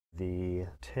The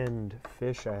tinned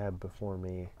fish I have before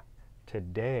me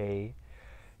today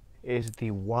is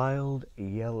the wild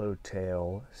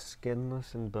yellowtail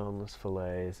skinless and boneless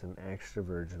fillets and extra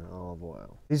virgin olive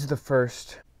oil. These are the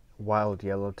first wild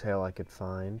yellowtail I could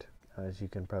find. As you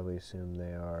can probably assume,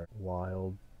 they are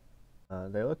wild.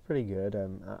 They look pretty good.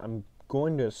 I'm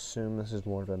going to assume this is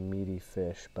more of a meaty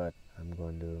fish, but I'm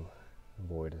going to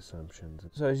avoid assumptions.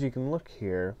 So as you can look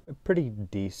here, pretty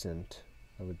decent,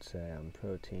 I would say, on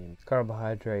protein.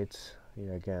 Carbohydrates,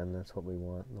 again, that's what we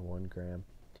want, the 1 gram.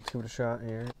 Let's give it a shot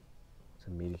here. It's a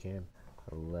meaty can.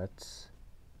 Let's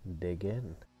dig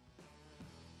in.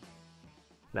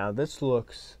 Now this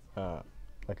looks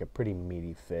like a pretty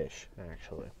meaty fish,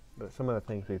 actually. But some of the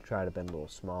things we've tried have been a little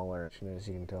smaller. As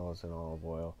you can tell, it's an olive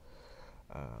oil,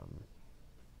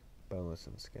 boneless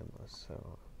and skinless.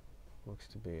 So looks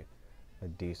to be a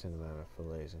decent amount of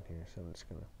fillets in here. So I'm just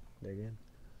gonna dig in.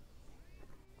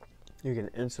 You can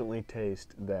instantly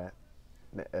taste that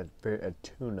a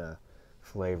tuna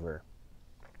flavor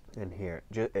in here.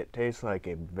 It tastes like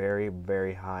a very,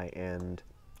 very high-end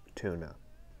tuna.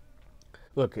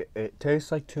 Look, it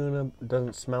tastes like tuna. It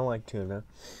doesn't smell like tuna.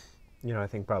 I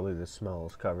think probably the smell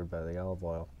is covered by the olive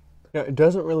oil. It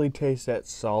doesn't really taste that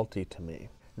salty to me.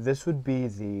 This would be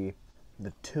the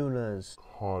tuna's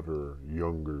hotter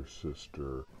younger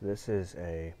sister. This is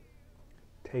a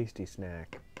tasty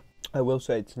snack. I will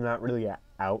say it's not really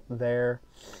out there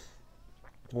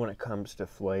when it comes to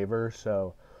flavor,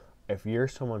 so if you're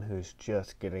someone who's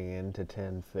just getting into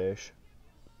tinned fish,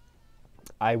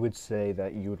 I would say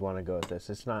that you would want to go with this.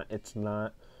 It's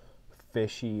not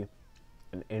fishy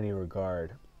in any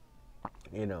regard.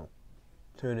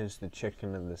 Tuna is the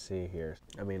chicken of the sea here.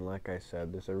 I mean, like I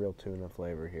said, there's a real tuna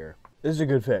flavor here. This is a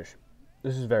good fish.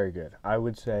 This is very good. I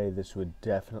would say this would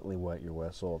definitely wet your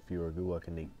whistle if you were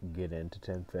looking to get into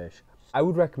tinned fish. I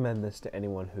would recommend this to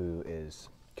anyone who is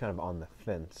kind of on the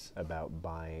fence about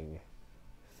buying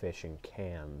fish in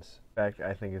cans. In fact,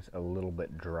 I think it's a little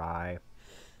bit dry.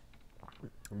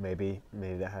 Maybe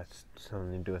that has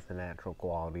something to do with the natural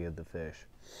quality of the fish.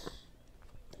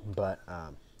 But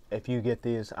if you get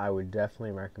these, I would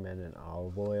definitely recommend an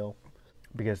olive oil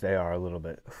because they are a little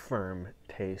bit firm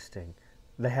tasting.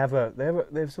 They have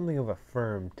something of a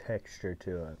firm texture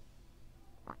to it.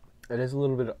 It is a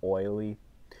little bit oily,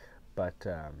 but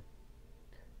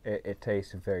it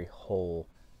tastes very whole,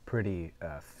 pretty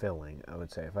filling, I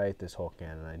would say. If I ate this whole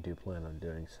can, and I do plan on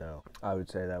doing so, I would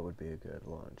say that would be a good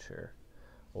lunch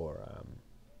or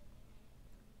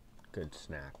good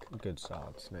snack, good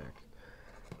solid snack.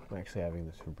 I'm actually having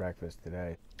this for breakfast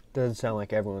today. Doesn't sound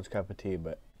like everyone's cup of tea,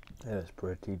 but it is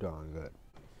pretty darn good.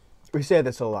 We say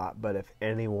this a lot, but if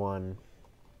anyone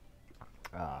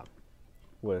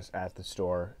was at the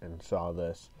store and saw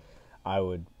this, I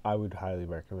would highly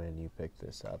recommend you pick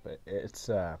this up. It's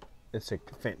a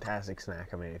fantastic snack.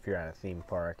 I mean, if you're at a theme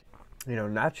park,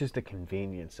 not just the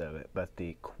convenience of it, but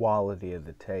the quality of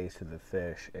the taste of the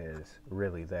fish is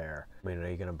really there. I mean, are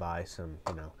you gonna buy some,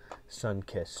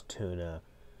 sun-kissed tuna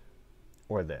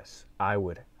or this? I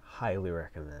would highly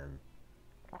recommend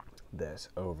this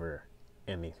over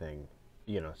anything,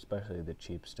 especially the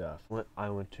cheap stuff. I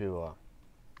went to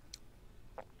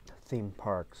theme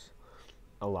parks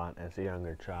a lot as a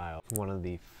younger child. One of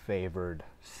the favored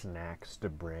snacks to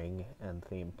bring in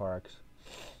theme parks,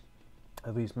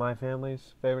 at least my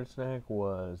family's favorite snack,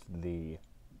 was the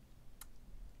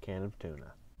can of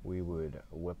tuna. We would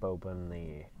whip open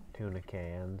the tuna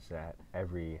cans at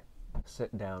every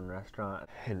sit-down restaurant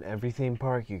in every theme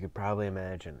park you could probably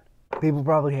imagine. People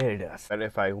probably hated us. But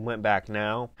if I went back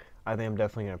now, I think I'm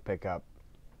definitely going to pick up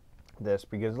this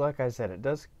because, like I said, it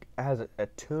has a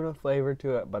tuna flavor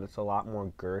to it, but it's a lot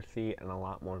more girthy and a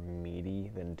lot more meaty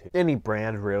than any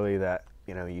brand really that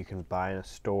you can buy in a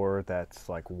store that's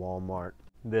like Walmart.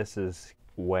 This is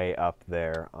way up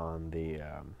there on the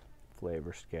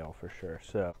flavor scale for sure.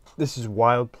 So this is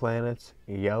Wild Planet's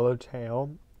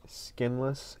yellowtail,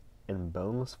 skinless and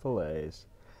boneless fillets,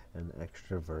 and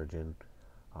extra virgin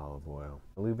olive oil.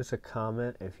 Leave us a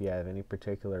comment if you have any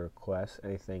particular requests,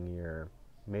 anything you're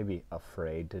maybe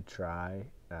afraid to try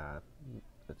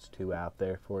that's too out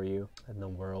there for you in the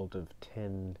world of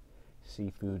tinned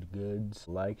seafood goods.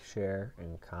 Like, share,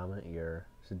 and comment your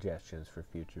suggestions for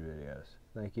future videos.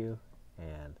 Thank you,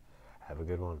 and have a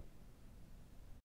good one.